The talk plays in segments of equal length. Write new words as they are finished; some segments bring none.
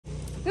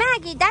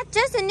Maggie, that's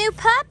just a new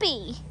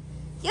puppy.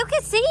 You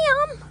can see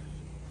him.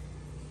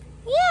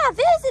 Yeah,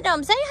 visit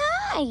him. Say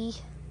hi.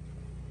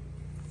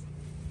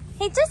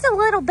 He's just a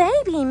little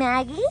baby,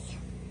 Maggie.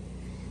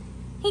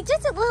 He's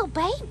just a little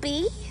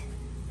baby.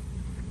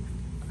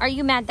 Are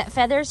you mad that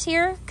Feather's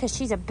here? Because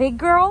she's a big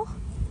girl?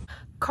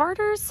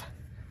 Carter's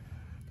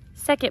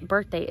second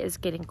birthday is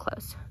getting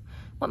close.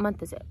 What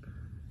month is it?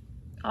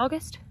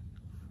 August?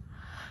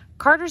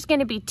 Carter's going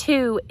to be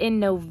 2 in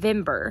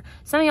November.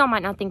 Some of y'all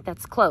might not think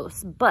that's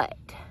close, but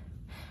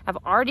I've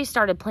already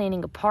started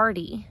planning a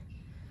party.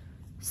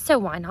 So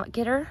why not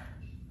get her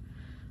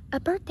a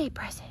birthday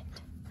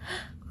present?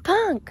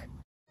 Punk!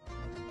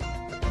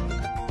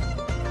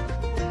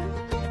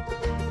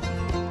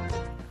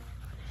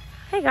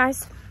 Hey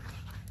guys,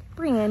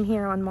 Brienne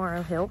here on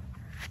Morrow Hill.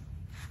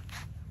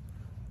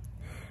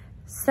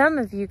 Some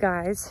of you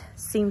guys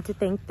seem to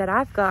think that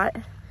I've got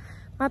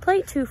my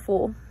plate too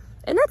full.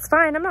 And that's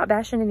fine, I'm not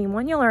bashing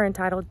anyone. Y'all are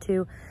entitled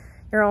to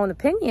your own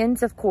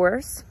opinions, of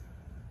course.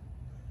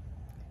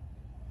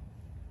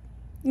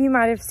 You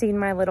might have seen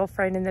my little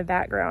friend in the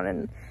background,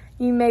 and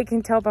you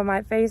can tell by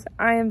my face,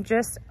 I am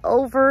just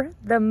over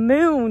the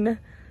moon.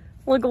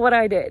 Look what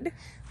I did.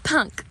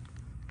 Punk.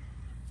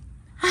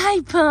 Hi,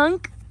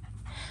 Punk.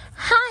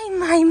 Hi,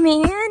 my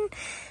man.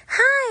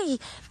 Hi.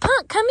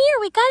 Punk, come here.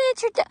 We got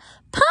to introduce...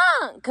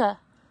 Punk.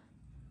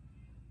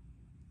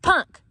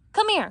 Punk,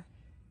 come here.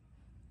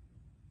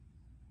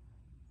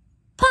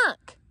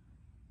 Punk.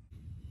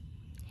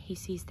 He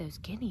sees those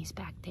guineas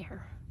back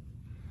there.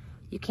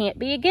 You can't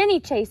be a guinea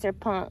chaser,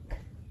 Punk.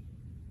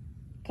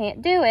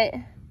 Can't do it.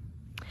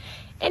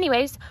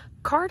 Anyways,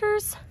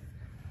 Carter's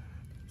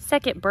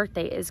second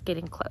birthday is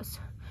getting close.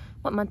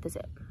 What month is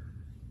it?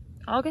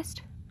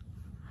 August?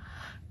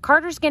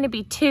 Carter's going to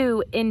be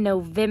 2 in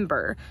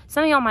November.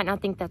 Some of y'all might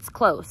not think that's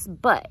close,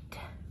 but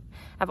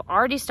I've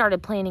already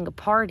started planning a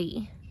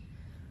party.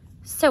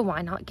 So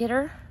why not get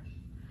her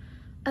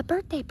a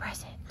birthday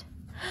present?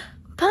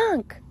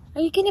 Punk,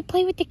 are you going to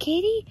play with the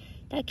kitty?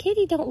 That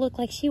kitty don't look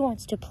like she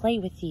wants to play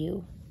with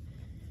you.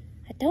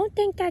 I don't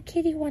think that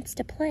kitty wants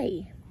to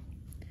play.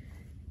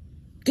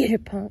 Get her,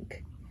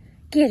 Punk.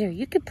 Get her.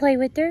 You can play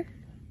with her.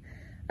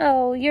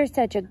 Oh, you're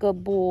such a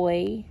good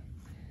boy.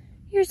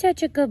 You're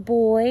such a good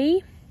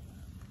boy.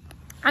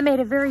 I made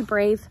a very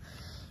brave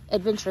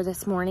adventure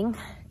this morning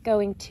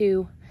going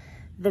to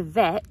the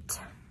vet.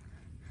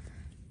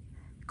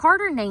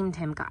 Carter named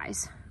him,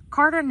 guys.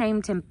 Carter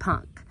named him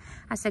Punk.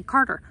 I said,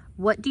 Carter,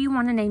 what do you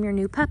want to name your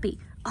new puppy?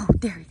 Oh,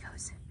 there he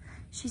goes.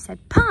 She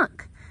said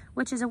Punk,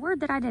 which is a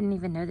word that I didn't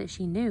even know that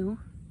she knew.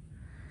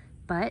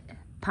 But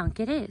Punk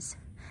it is.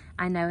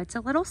 I know it's a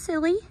little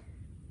silly,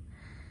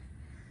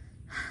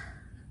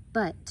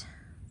 but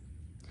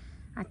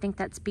I think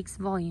that speaks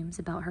volumes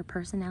about her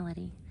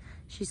personality.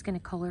 She's going to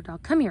call her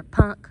dog, come here,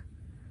 Punk.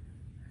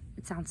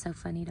 It sounds so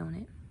funny, don't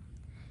it?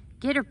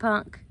 Get her,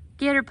 Punk.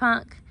 Get her,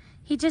 Punk.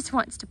 He just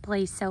wants to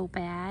play so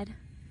bad.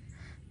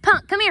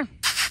 Punk, come here.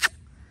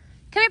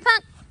 Come here,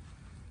 Punk.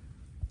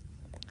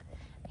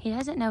 He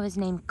doesn't know his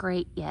name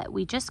great yet.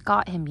 We just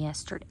got him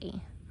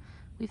yesterday.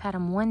 We've had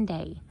him 1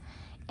 day.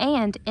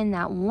 And in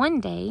that 1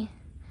 day,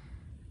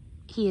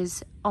 he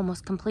is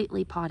almost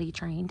completely potty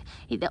trained.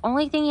 The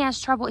only thing he has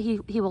trouble, he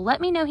will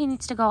let me know he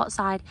needs to go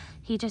outside.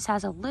 He just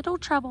has a little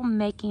trouble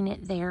making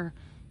it there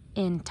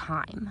in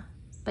time.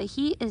 But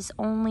he is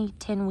only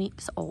 10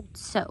 weeks old.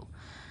 So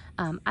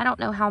I don't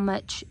know how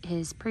much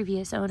his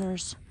previous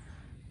owners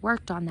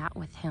worked on that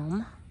with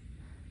him.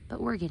 But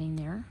we're getting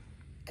there.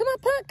 Come on,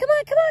 Punk. Come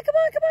on, come on, come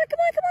on, come on, come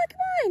on, come on,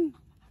 come on.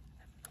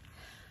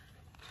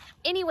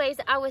 Anyways,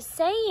 I was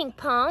saying,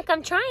 Punk,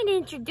 I'm trying to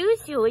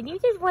introduce you, and you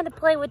just want to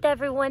play with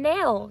everyone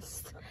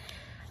else.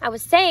 I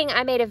was saying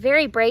I made a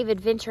very brave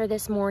adventure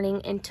this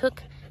morning and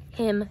took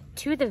him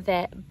to the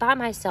vet by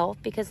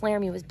myself because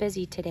Laramie was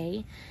busy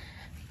today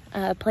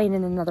playing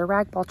in another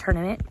ragdoll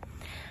tournament.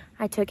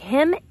 I took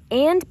him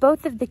and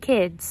both of the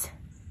kids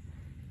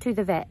to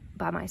the vet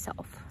by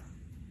myself.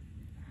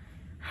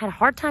 I had a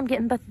hard time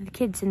getting both of the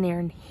kids in there,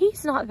 and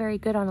he's not very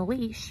good on a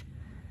leash.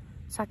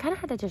 So I kind of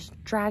had to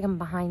just drag him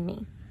behind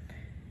me.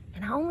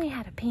 And I only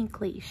had a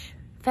pink leash,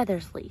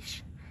 Feather's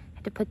leash. I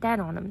had to put that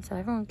on him. So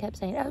everyone kept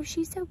saying, oh,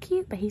 she's so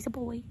cute. But he's a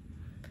boy.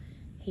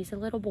 He's a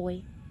little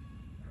boy.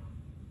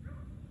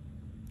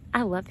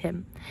 I love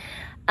him.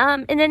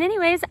 And then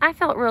anyways, I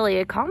felt really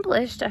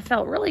accomplished. I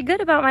felt really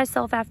good about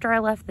myself after I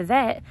left the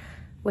vet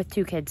with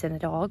 2 kids and a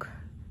dog.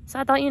 So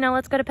I thought, you know,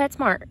 let's go to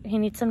PetSmart. He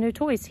needs some new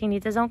toys. He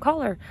needs his own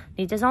collar.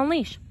 Needs his own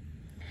leash.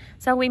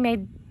 So we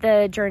made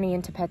the journey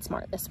into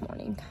PetSmart this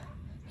morning.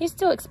 He's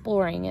still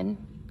exploring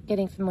and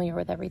getting familiar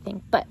with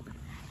everything, but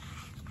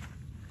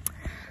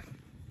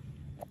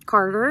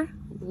Carter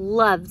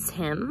loves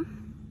him.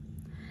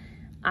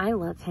 I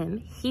love him.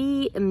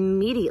 He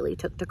immediately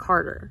took to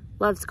Carter.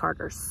 Loves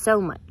Carter so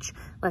much.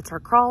 Lets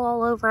her crawl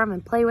all over him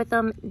and play with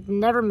him.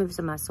 Never moves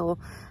a muscle.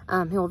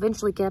 He'll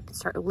eventually get up and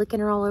start licking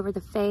her all over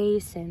the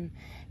face and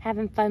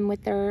having fun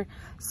with her.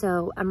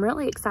 So I'm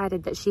really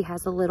excited that she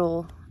has a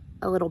little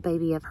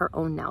baby of her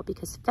own now,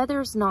 because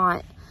Feather's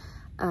not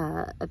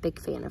a big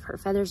fan of her.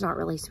 Feather's not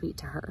really sweet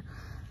to her.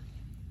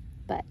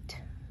 But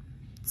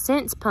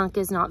since Punk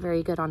is not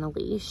very good on a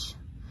leash,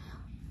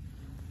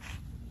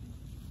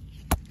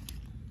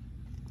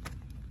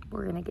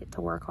 we're gonna get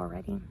to work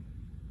already.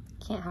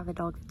 Can't have a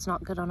dog that's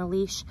not good on a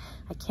leash.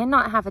 I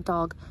cannot have a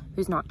dog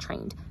who's not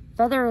trained.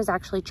 Feather is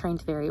actually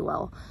trained very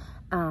well.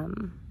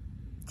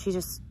 She's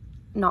just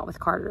not with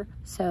Carter.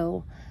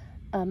 So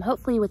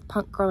hopefully with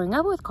Punk growing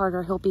up with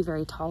Carter, he'll be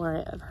very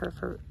tolerant of her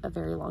for a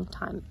very long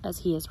time, as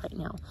he is right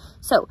now.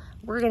 So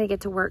we're gonna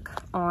get to work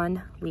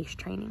on leash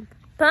training.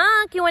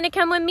 Punk, you wanna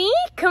come with me?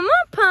 Come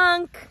on,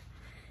 Punk.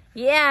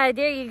 Yeah,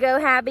 there you go,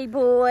 happy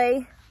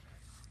boy.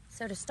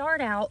 So to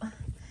start out,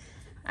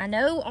 I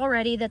know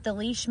already that the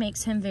leash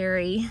makes him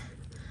very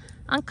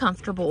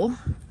uncomfortable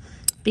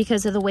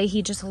because of the way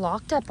he just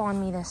locked up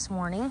on me this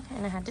morning,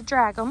 and I had to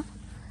drag him.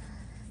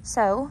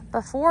 So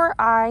before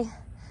I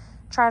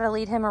try to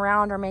lead him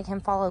around or make him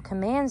follow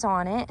commands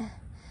on it,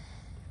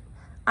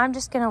 I'm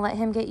just gonna let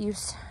him get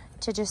used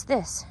to just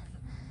this.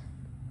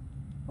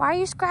 Why are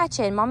you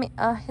scratching? Mommy,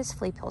 his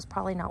flea pill's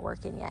probably not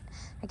working yet.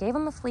 I gave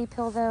him a flea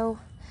pill though,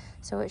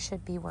 so it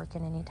should be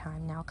working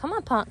anytime now. Come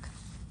on, Punk.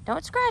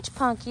 Don't scratch,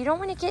 Punk. You don't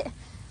want to get...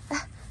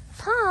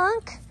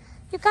 Punk,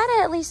 you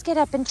gotta at least get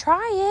up and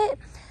try it.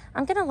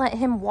 I'm gonna let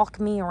him walk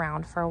me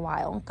around for a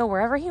while. Go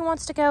wherever he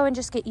wants to go and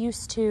just get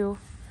used to...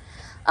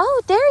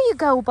 Oh, there you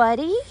go,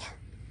 buddy.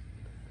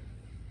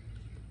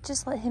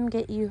 Just let him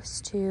get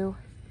used to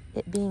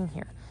it being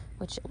here,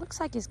 which it looks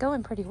like is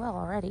going pretty well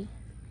already.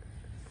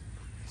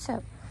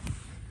 So,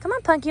 come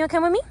on, Punk. You wanna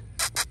come with me?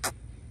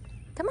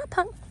 Come on,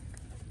 Punk.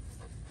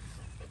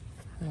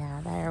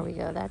 Yeah, there we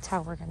go. That's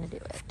how we're gonna do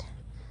it.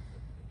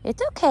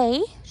 It's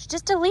okay. It's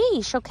just a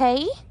leash,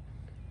 okay?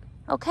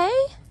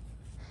 Okay?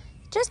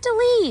 Just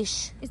a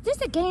leash. Is this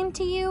a game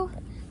to you?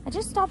 I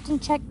just stopped and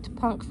checked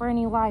Punk for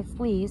any live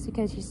fleas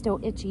because he's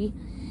still itchy.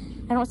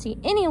 I don't see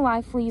any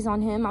live fleas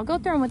on him. I'll go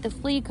through him with the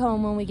flea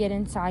comb when we get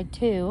inside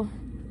too.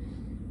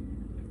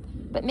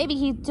 But maybe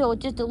he's still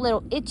just a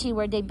little itchy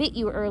where they bit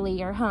you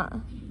earlier, huh?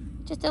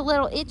 Just a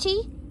little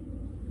itchy?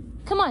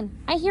 Come on,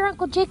 I hear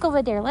Uncle Jake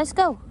over there. Let's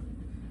go.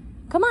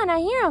 Come on, I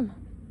hear him.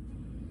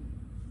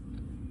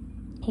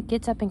 He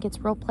gets up and gets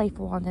real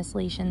playful on this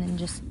leash and then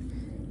just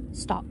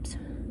stops.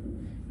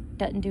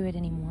 Doesn't do it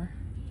anymore.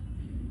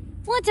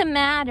 What's the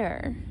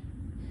matter?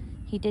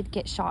 He did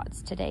get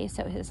shots today,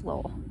 so his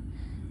little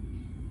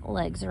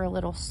legs are a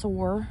little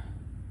sore.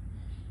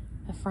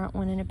 A front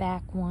one and a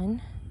back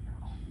one.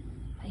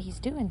 But he's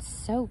doing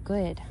so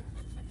good.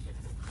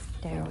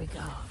 There we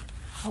go.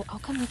 Oh, I'll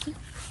come with you.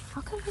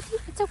 I'll come with you.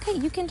 It's okay.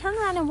 You can turn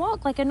around and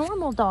walk like a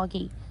normal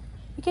doggy.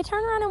 You can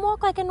turn around and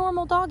walk like a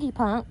normal doggy,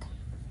 Punk.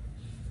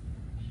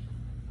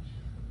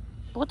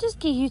 We'll just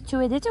get used to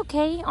it. It's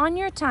okay. On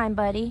your time,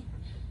 buddy.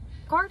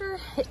 Carter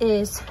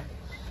is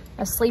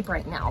asleep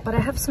right now, but I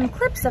have some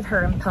clips of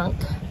her and Punk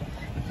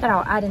that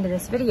I'll add into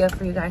this video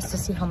for you guys to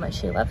see how much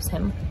she loves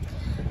him.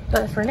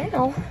 But for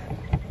now,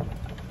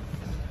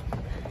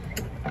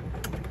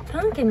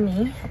 Punk and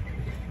me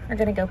are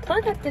gonna go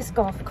plug up this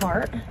golf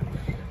cart,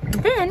 and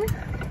then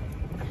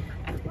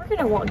we're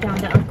gonna walk down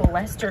to Uncle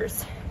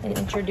Lester's and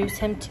introduce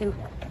him to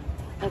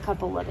a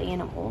couple of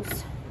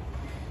animals.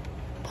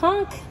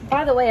 Punk,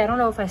 by the way, I don't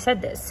know if I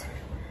said this,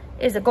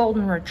 is a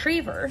golden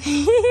retriever.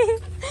 He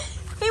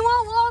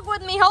won't walk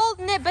with me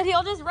holding it, but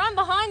he'll just run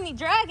behind me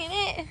dragging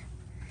it.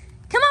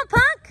 Come on,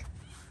 Punk.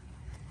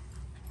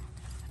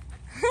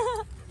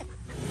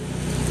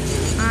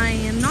 I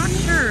am not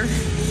sure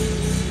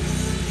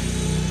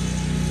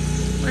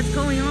what's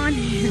going on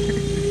here.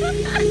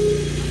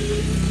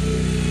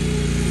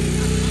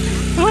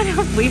 What a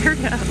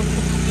weirdo.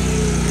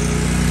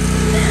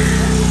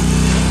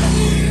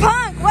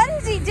 Punk, what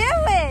is he doing?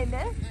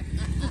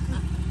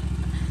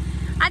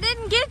 I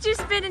didn't get you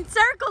spinning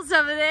circles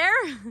over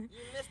there. You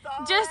missed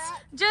all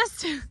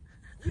that?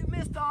 You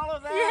missed all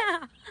of that?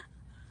 Yeah.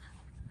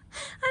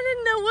 I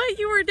didn't know what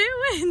you were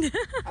doing.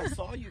 I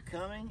saw you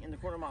coming in the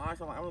corner of my eye,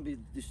 so I'm like, I'm going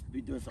to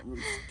be doing something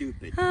really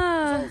stupid. So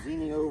I was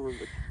leaning over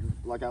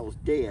like I was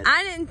dead.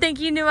 I didn't think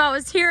you knew I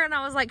was here, and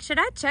I was like, should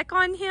I check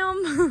on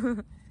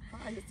him?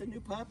 Hi, it's a new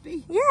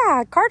puppy.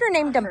 Yeah, Carter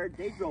named him. I heard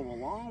they drove a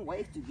long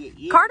way to get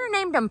you. Carter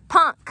named him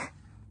Punk.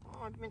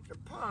 Oh, Mr.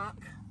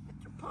 Punk.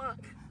 Mr. Punk.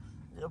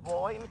 Little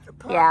boy, Mr.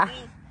 Punk. Yeah.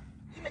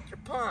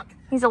 Mr. Punk.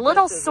 He's a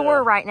little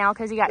sore right now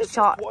because he got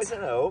shot.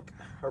 Poison oak.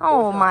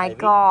 Oh my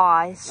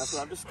gosh. That's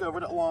what I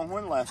discovered at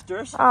Longhorn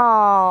Lester's.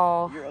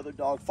 Oh. Your other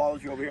dog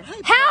follows you over here. Hey,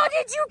 how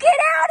did you get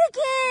out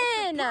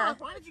again?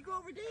 Punk, why did you go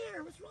over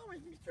there? What's wrong with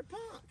Mr.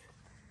 Punk?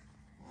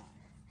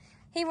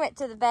 He went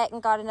to the vet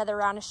and got another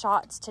round of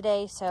shots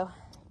today, so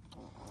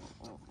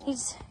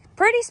he's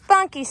pretty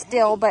spunky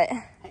still, but...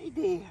 Hey,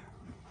 dear.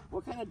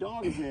 What kind of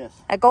dog is this?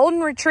 A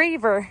golden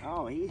retriever.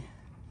 Oh, he's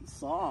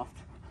soft.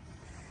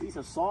 He's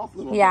a soft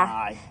little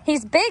guy.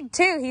 He's big,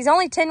 too. He's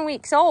only 10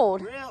 weeks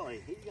old.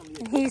 Really?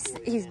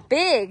 He's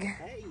big.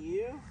 Hey,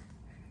 you.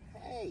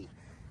 Hey,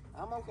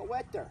 I'm Uncle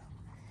Wetter.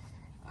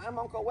 I'm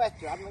Uncle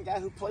Wetter. I'm the guy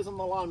who plays on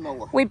the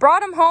lawnmower. We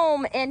brought him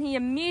home, and he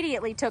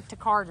immediately took to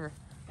Carter.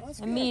 Well,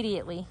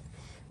 immediately.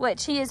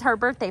 Which he is her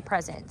birthday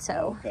present,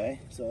 so. Okay,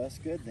 so that's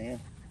good then.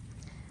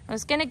 I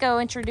was gonna go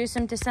introduce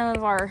him to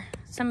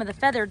some of the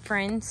feathered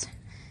friends.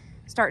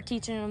 Start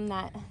teaching them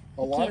that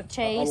you can't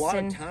chase. A lot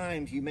of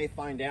times you may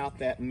find out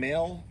that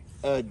male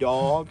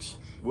dogs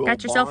will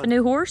Got yourself bond. a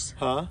new horse?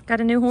 Huh? Got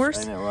a new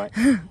horse? I know, right?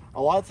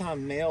 A lot of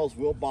times males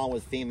will bond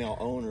with female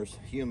owners,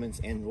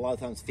 humans, and a lot of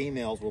times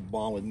females will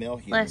bond with male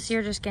humans. Les,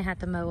 you're just gonna have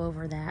to mow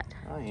over that.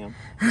 I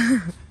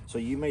am. So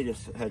you may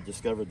just have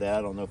discovered that.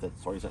 I don't know if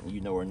that's already something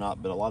you know or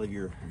not, but a lot of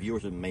your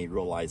viewers may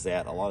realize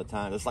that a lot of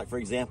times. It's like, for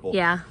example,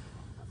 Yeah.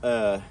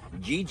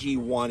 Gigi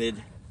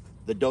wanted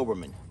the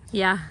Doberman.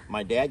 Yeah.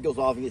 My dad goes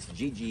off and gets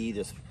Gigi,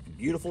 this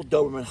beautiful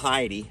Doberman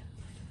Heidi,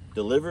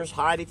 delivers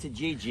Heidi to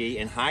Gigi,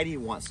 and Heidi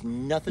wants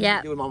nothing to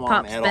do with my mom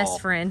Pop's at all.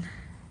 best friend.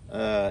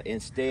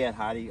 Instead,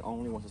 Heidi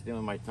only wants to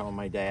spend my time with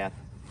my dad,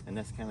 and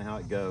that's kind of how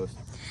it goes.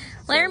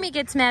 Laramie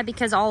gets mad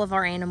because all of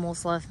our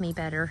animals love me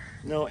better.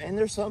 No, and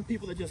there's some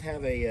people that just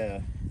have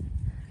a,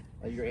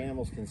 your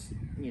animals can,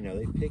 you know,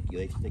 they pick you,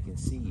 they can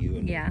see you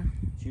and Yeah.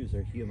 choose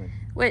their human.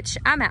 Which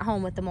I'm at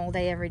home with them all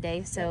day, every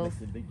day, so. That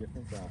makes a big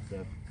difference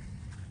also.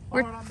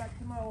 We're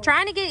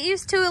trying to get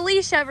used to a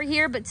leash over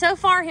here, but so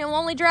far he'll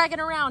only drag it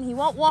around. He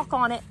won't walk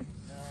on it.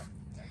 No,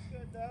 that's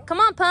good though.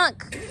 Come on,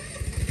 Punk.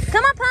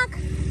 Come on, Punk.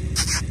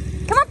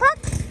 Come on, Punk.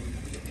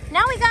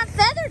 Now we got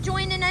Feather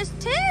joining us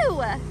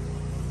too.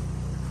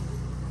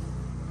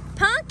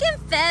 Punk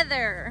and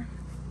Feather.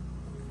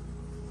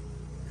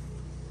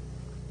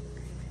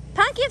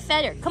 Punk and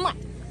Feather. Come on.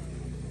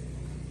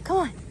 Come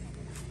on.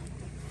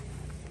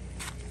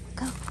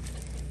 Go.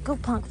 Go,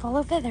 Punk.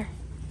 Follow Feather.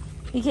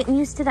 You getting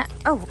used to that?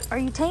 Oh, are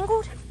you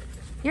tangled?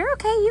 You're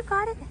okay. You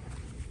got it.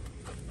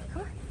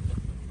 Come on.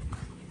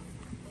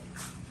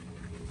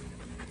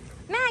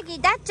 Maggie,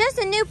 that's just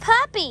a new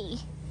puppy.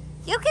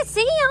 You can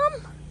see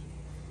him.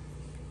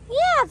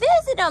 Yeah,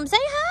 visit him. Say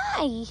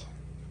hi.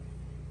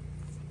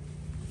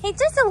 He's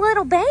just a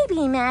little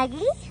baby,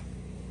 Maggie.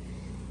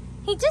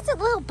 He's just a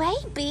little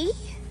baby.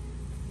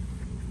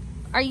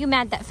 Are you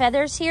mad that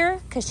Feather's here?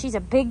 Because she's a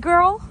big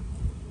girl?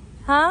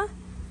 Huh?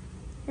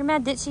 You're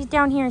mad that she's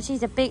down here and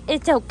she's a big...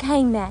 It's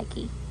okay,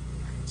 Maggie.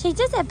 She's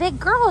just a big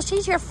girl.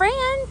 She's your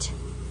friend.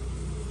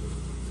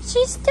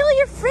 She's still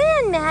your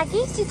friend,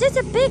 Maggie. She's just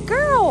a big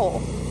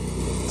girl.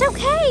 It's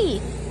okay.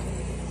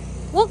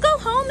 We'll go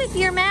home if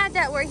you're mad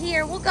that we're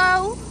here. We'll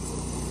go.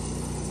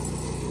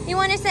 You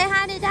want to say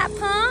hi to that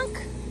Punk?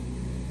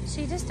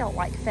 She just don't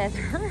like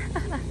Feather.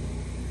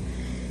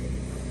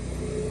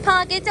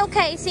 Punk, it's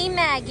okay. See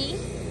Maggie.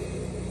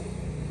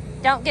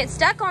 Don't get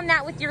stuck on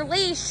that with your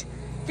leash.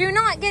 Do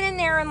not get in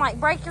there and like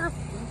break your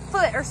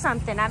foot or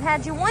something. I've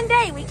had you one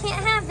day. We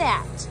can't have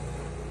that.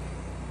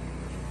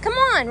 Come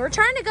on. We're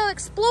trying to go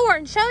explore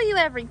and show you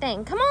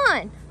everything. Come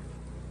on.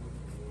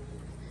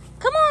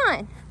 Come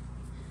on.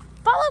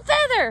 Follow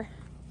Feather.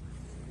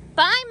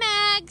 Bye,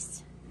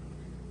 Mags.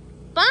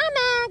 Bye,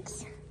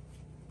 Mags.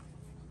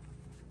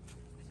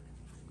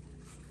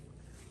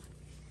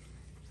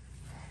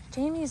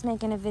 Jamie's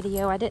making a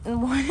video. I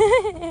didn't want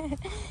to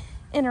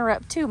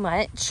interrupt too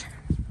much.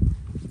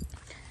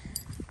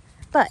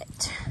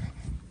 But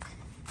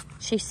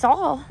she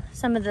saw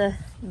some of the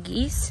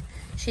geese.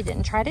 She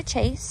didn't try to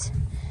chase.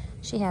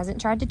 She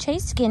hasn't tried to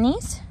chase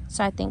skinnies.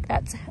 So I think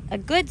that's a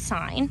good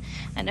sign.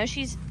 I know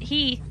she's,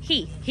 he.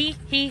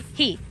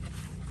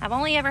 I've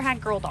only ever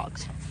had girl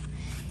dogs.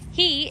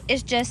 He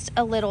is just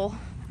a little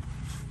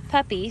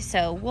puppy.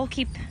 So we'll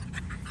keep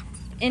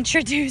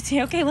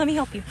introducing. Okay, let me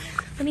help you.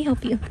 Let me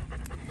help you.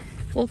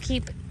 We'll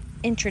keep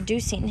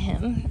introducing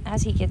him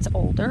as he gets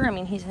older. I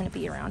mean, he's going to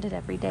be around it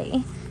every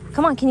day.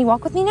 Come on, can you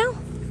walk with me now?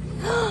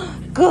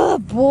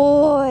 Good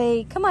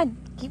boy. Come on,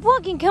 keep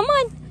walking. Come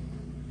on.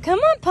 Come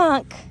on,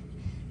 Punk.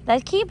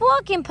 Let's keep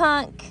walking,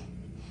 Punk.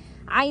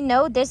 I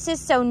know this is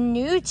so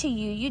new to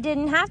you. You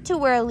didn't have to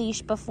wear a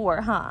leash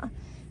before, huh?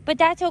 But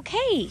that's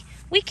okay.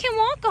 We can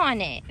walk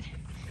on it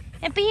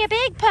and be a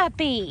big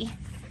puppy.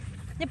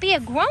 And be a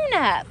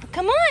grown-up.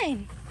 Come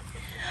on.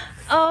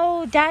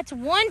 Oh, that's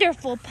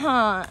wonderful,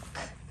 Punk.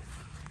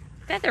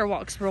 Feather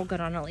walks real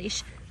good on a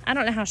leash. I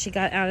don't know how she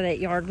got out of that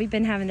yard. We've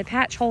been having to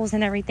patch holes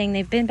and everything.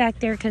 They've been back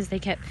there because they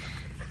kept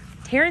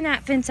tearing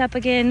that fence up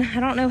again.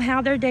 I don't know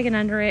how they're digging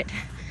under it.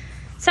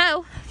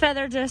 So,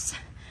 Feather just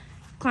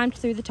climbed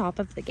through the top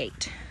of the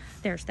gate.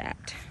 There's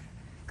that.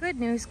 Good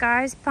news,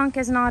 guys. Punk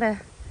is not a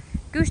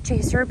goose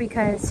chaser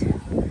because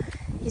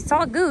he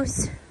saw a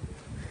goose.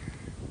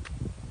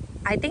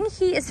 I think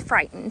he is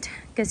frightened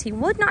because he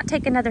would not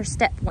take another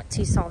step once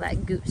he saw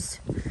that goose.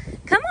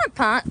 Come on,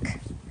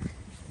 Punk.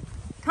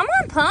 Come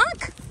on,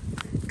 Punk.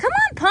 Come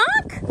on,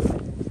 Punk.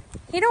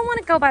 He don't want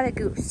to go by the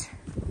goose.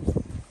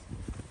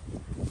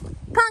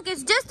 Punk,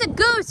 it's just a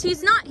goose. He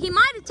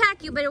might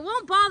attack you, but it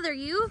won't bother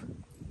you.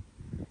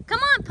 Come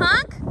on,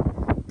 Punk.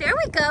 There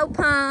we go,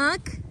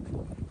 Punk.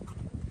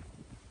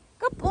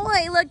 Good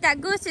boy. Look, that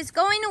goose is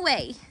going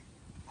away.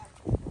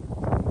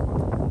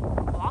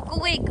 Walk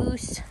away,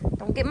 goose.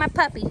 Don't get my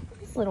puppy.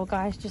 This little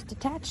guy's just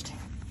attached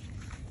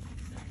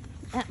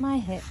at my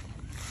hip.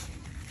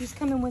 He's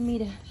coming with me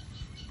to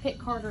pick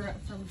Carter up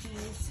from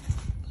G's.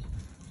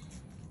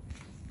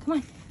 Come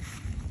on.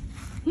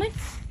 Come on.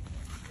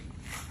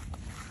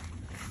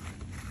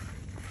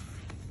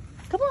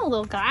 Come on,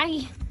 little guy.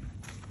 You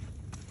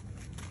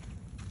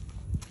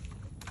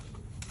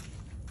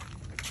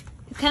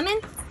coming?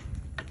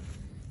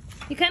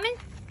 You coming?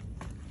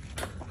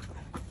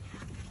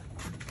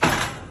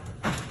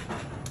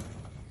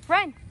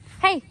 Run.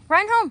 Hey,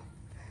 run home.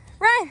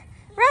 Run.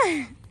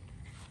 Run.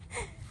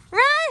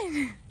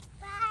 Run.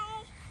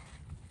 Bye.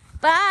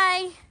 Bye.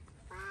 Bye.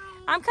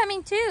 I'm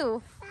coming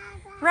too. Bye.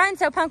 Run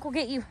so Punk will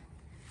get you.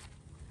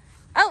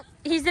 Oh,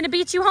 he's gonna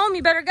beat you home.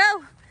 You better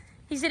go.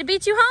 He's gonna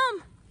beat you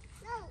home.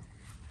 No.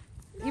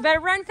 You better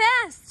run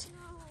fast.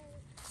 No.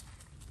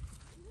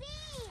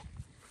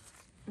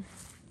 Me.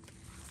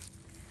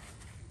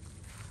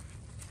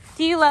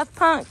 Do you love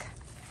Punk?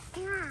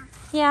 Yeah.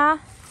 Yeah.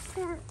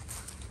 Come.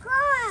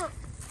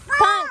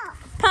 Punk,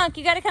 Punk,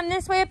 you gotta come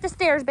this way up the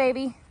stairs,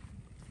 baby.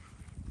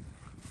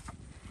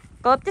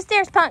 Go up the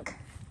stairs, Punk.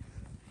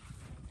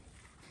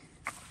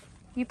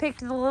 You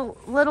picked the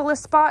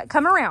littlest spot.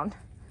 Come around.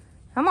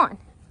 Come on.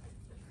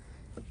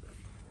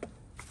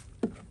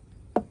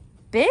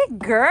 Big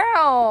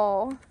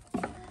girl.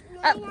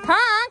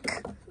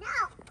 Punk.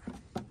 No.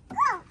 Go.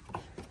 Go.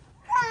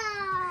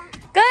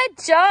 Good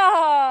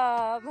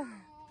job. No.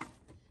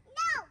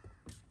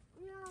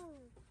 No.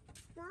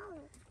 No.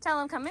 Tell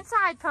him come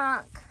inside,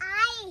 Punk.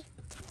 I.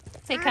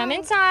 Say come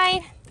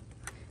inside.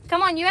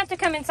 Come on, you have to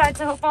come inside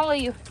so he'll follow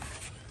you.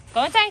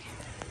 Go inside.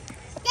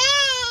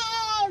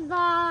 Stay,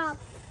 Bob.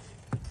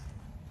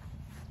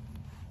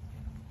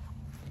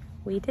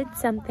 We did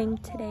something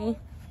today.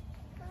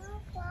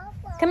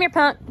 Come here,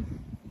 Punk.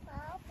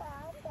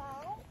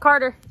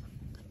 Carter.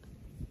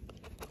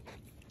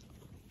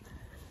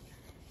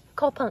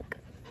 Call Punk.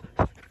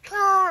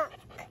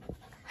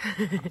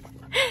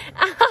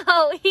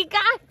 Oh, he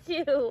got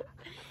you.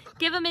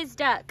 Give him his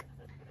duck.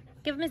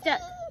 Give him his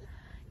duck.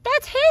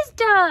 That's his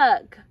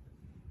duck.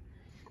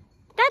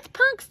 That's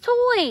Punk's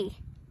toy.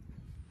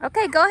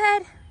 Okay, go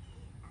ahead.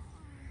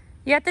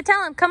 You have to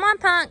tell him. Come on,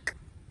 Punk.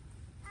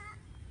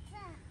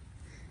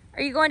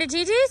 Are you going to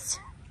Gigi's?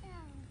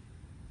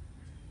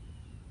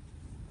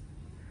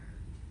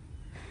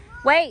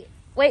 Wait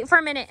for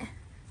a minute.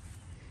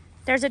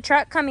 There's a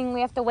truck coming.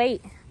 We have to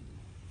wait.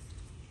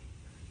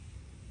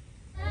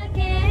 I'm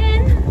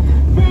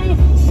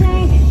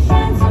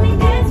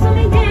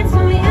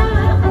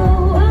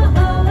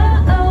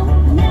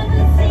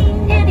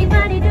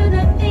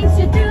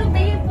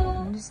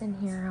just in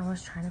here. I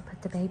was trying to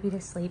put the baby to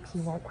sleep.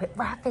 He won't quit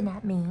laughing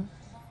at me.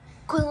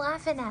 Quit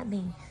laughing at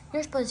me.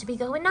 You're supposed to be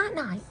going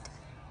night-night.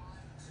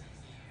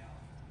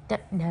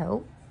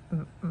 No.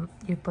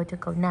 You're supposed to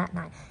go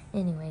night-night.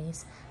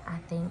 Anyways, I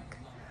think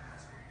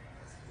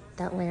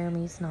that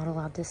Laramie's not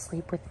allowed to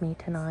sleep with me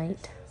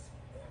tonight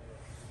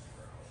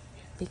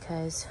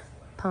because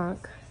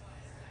Punk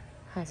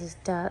has his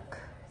duck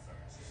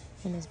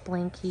and his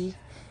blankie,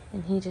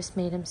 and he just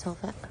made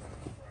himself at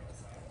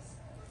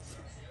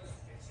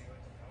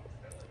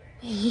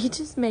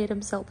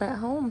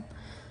home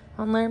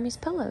on Laramie's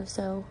pillow.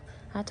 So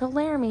I told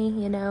Laramie,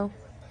 you know,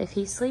 if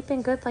he's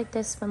sleeping good like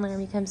this when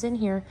Laramie comes in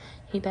here,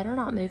 he better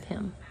not move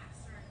him,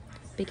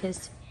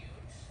 because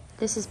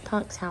this is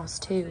Punk's house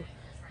too,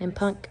 and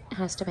Punk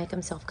has to make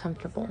himself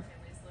comfortable.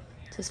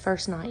 It's his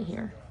first night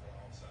here.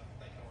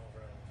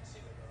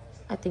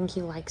 I think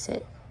he likes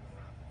it.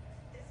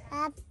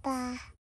 Papa.